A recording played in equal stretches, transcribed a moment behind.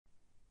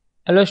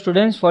Hello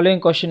students, following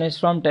question is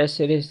from test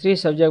series 3,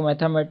 subject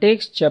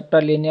mathematics,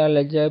 chapter linear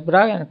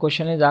algebra, and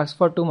question is asked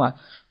for 2 marks.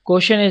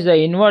 Question is the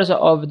inverse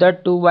of the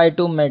 2 by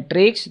 2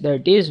 matrix,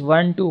 that is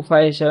 1 2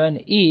 5 7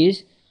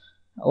 is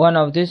one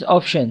of these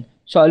options.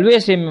 So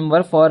always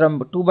remember, for a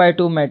 2 by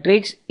 2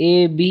 matrix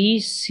A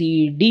B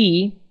C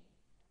D,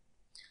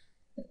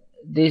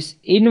 this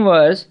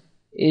inverse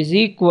is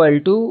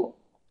equal to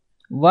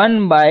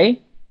 1 by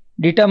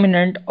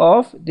determinant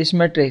of this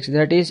matrix,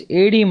 that is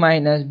AD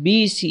minus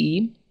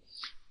BC,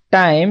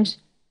 times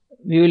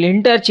we will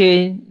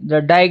interchange the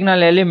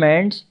diagonal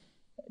elements,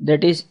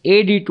 that is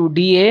AD to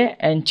DA,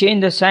 and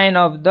change the sign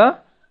of the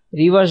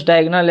reverse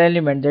diagonal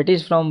element, that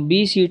is from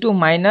BC to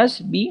minus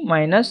B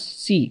minus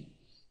C.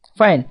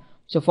 Fine.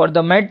 So for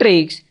the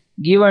matrix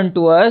given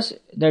to us,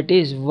 that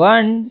is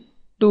 1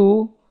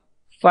 2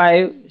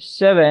 5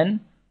 7,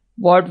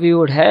 what we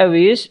would have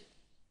is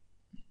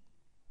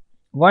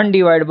 1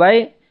 divided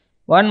by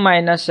 1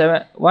 minus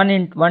 7,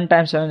 1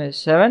 times 7 is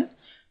 7,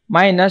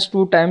 minus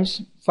 2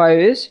 times 5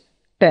 is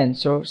 10,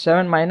 so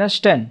 7 minus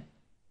 10.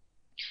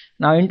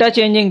 Now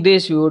interchanging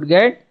this, we would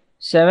get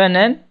 7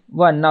 and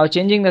 1. Now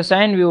changing the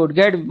sign, we would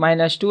get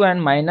minus 2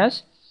 and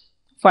minus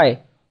 5.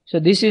 So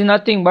this is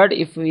nothing but,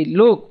 if we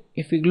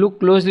look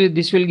closely,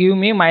 this will give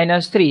me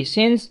minus 3.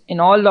 Since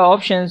in all the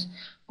options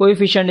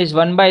coefficient is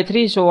 1 by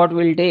 3, so what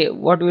we'll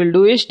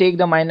do is take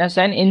the minus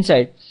sign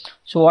inside.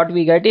 So what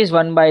we get is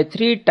 1 by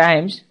 3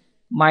 times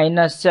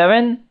minus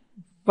 7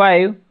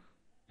 5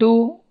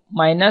 2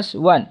 minus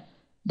 1.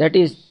 That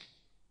is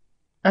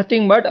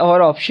nothing but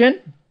our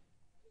option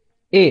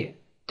A.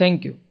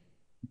 Thank you.